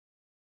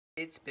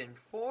It's been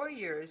 4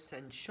 years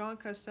since Sean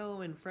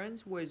Costello and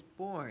Friends was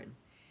born,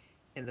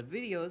 and the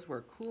videos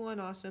were cool and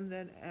awesome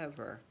than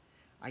ever.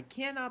 I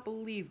cannot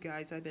believe,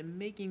 guys, I've been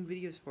making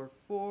videos for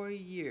 4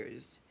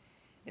 years.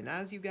 And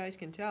as you guys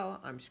can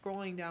tell, I'm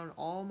scrolling down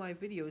all my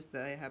videos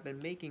that I have been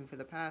making for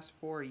the past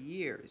 4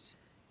 years.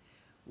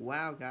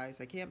 Wow,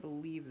 guys, I can't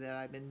believe that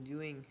I've been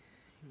doing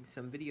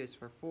some videos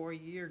for 4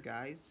 years,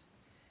 guys.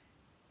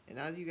 And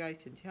as you guys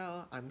can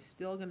tell, I'm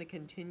still going to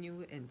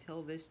continue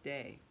until this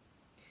day.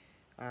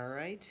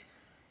 Alright?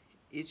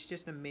 It's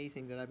just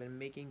amazing that I've been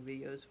making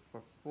videos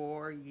for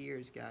 4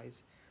 years,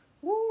 guys.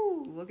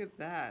 Woo! Look at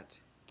that.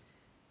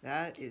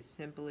 That is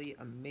simply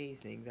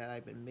amazing that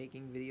I've been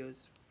making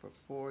videos for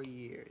 4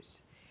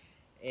 years.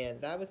 And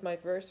that was my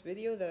first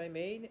video that I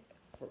made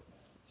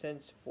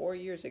since 4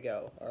 years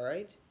ago,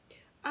 alright?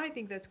 I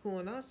think that's cool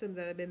and awesome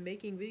that I've been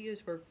making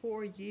videos for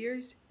 4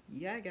 years.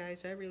 Yeah,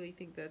 guys, I really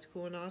think that's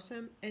cool and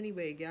awesome.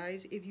 Anyway,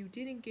 guys, if you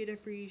didn't get a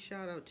free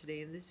shout out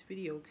today in this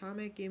video,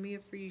 comment, give me a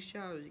free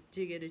shout out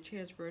to get a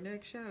chance for a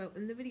next shout out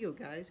in the video,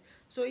 guys.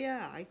 So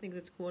yeah, I think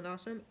that's cool and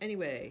awesome.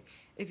 Anyway,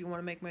 if you want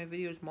to make my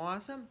videos more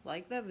awesome,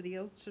 like that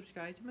video,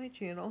 subscribe to my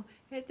channel,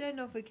 hit that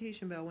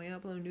notification bell when I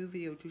upload a new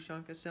video to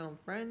Sean Costello and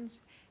Friends,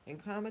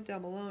 and comment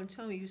down below and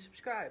tell me you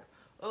subscribe.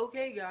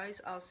 Okay,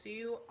 guys, I'll see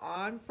you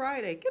on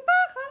Friday.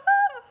 Goodbye!